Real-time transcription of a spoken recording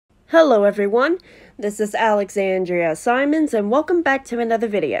Hello everyone, this is Alexandria Simons and welcome back to another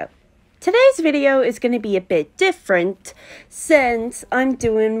video. Today's video is going to be a bit different since I'm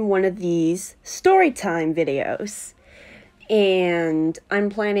doing one of these storytime videos. And I'm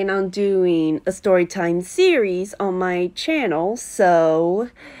planning on doing a storytime series on my channel, so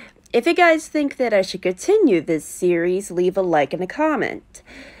if you guys think that I should continue this series, leave a like and a comment.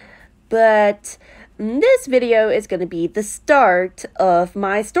 But this video is going to be the start of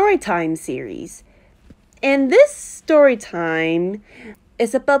my storytime series. And this storytime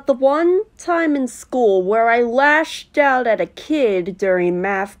is about the one time in school where I lashed out at a kid during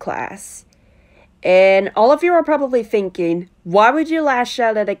math class. And all of you are probably thinking, why would you lash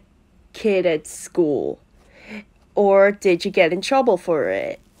out at a kid at school? Or did you get in trouble for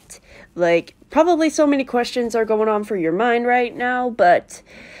it? Like, probably so many questions are going on for your mind right now, but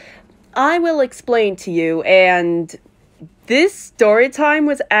I will explain to you, and this story time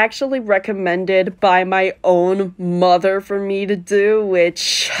was actually recommended by my own mother for me to do,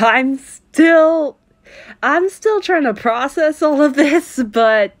 which I'm still trying to process all of this,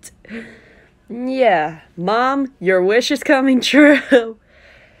 but yeah, Mom, your wish is coming true.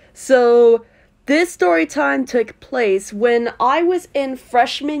 So, this story time took place when I was in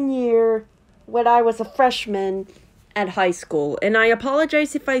freshman year, when I was a freshman at high school, and I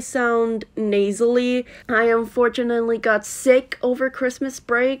apologize if I sound nasally. I unfortunately got sick over Christmas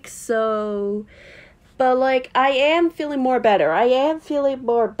break, but like, I am feeling more better,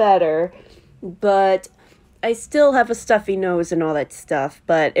 but I still have a stuffy nose and all that stuff,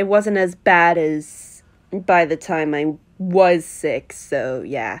 but it wasn't as bad as by the time I was sick, so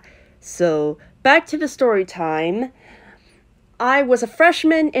yeah. So, back to the story time. I was a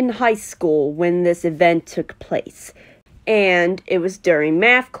freshman in high school when this event took place, and it was during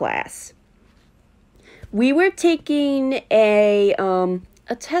math class. We were taking a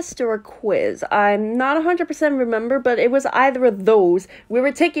test or a quiz. I'm not 100% remember, but it was either of those. We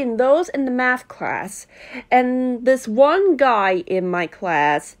were taking those in the math class, and this one guy in my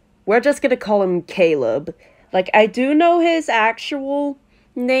class, we're just gonna call him Caleb. Like, I do know his actual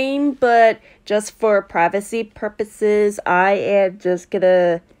name, but just for privacy purposes, I am just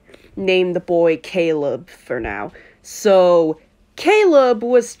gonna name the boy Caleb for now. So, Caleb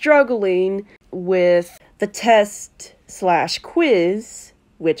was struggling with the test/quiz,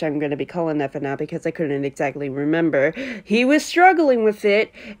 which I'm going to be calling that for now because I couldn't exactly remember. He was struggling with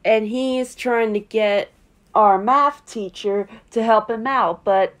it, and he's trying to get our math teacher to help him out,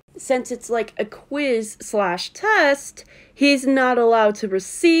 but since it's like a quiz/test, he's not allowed to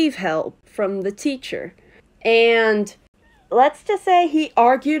receive help from the teacher. And let's just say he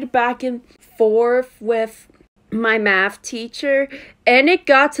argued back and forth with my math teacher, and it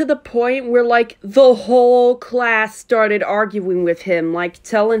got to the point where like the whole class started arguing with him, like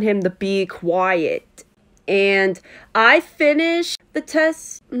telling him to be quiet. And I finished the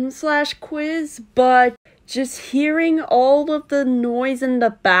test/quiz, but just hearing all of the noise in the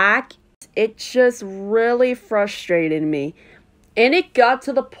back, it just really frustrated me. And it got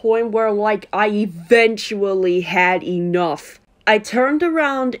to the point where, like, I eventually had enough. I turned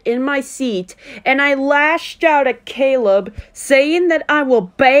around in my seat, and I lashed out at Caleb, saying that I will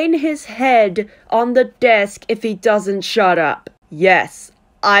bang his head on the desk if he doesn't shut up. Yes,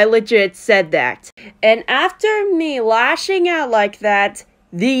 I legit said that. And after me lashing out like that,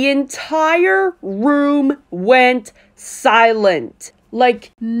 the entire room went silent.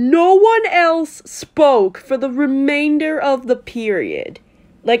 Like, no one else spoke for the remainder of the period.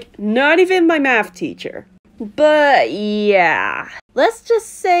 Like, not even my math teacher. But, yeah. Let's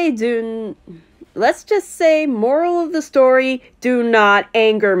just say, moral of the story, do not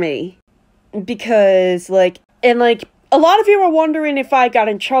anger me. Because, like, a lot of you are wondering if I got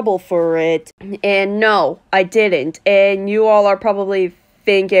in trouble for it. And no, I didn't. And you all are probably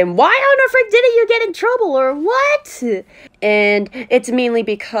thinking, why on earth didn't you get in trouble, or what? And it's mainly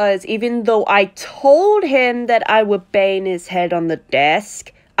because even though I told him that I would bang his head on the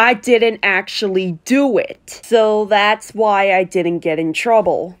desk, I didn't actually do it. So that's why I didn't get in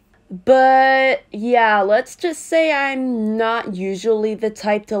trouble. But yeah, let's just say I'm not usually the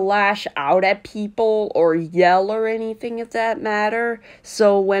type to lash out at people or yell or anything of that matter.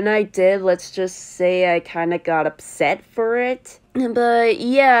 So when I did, let's just say I kind of got upset for it. But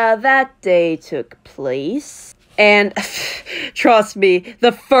yeah, that day took place. And trust me,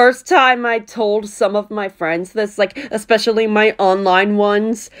 the first time I told some of my friends this, like, especially my online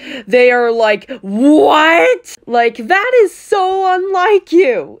ones, they are like, what? Like, that is so unlike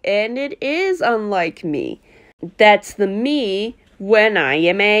you. And it is unlike me. That's the me when I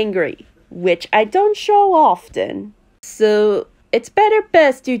am angry, which I don't show often. So it's better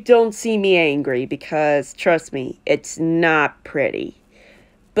best you don't see me angry because, trust me, it's not pretty.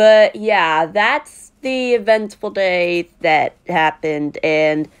 But yeah, that's the eventful day that happened,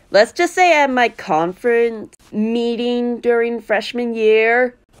 and let's just say at my conference meeting during freshman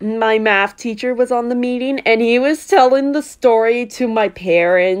year, my math teacher was on the meeting, and he was telling the story to my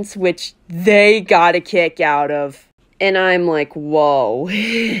parents, which they got a kick out of. And I'm like, whoa.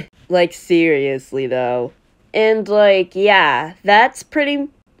 Like, seriously, though. And, like, yeah, that's pretty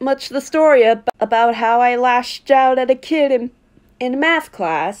much the story about how I lashed out at a kid in math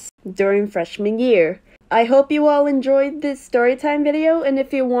class during freshman year. I hope you all enjoyed this storytime video, and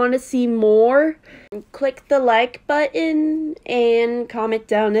if you want to see more, click the like button and comment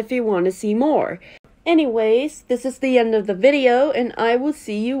down if you want to see more. Anyways, this is the end of the video, and I will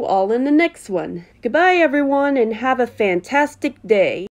see you all in the next one. Goodbye everyone, and have a fantastic day.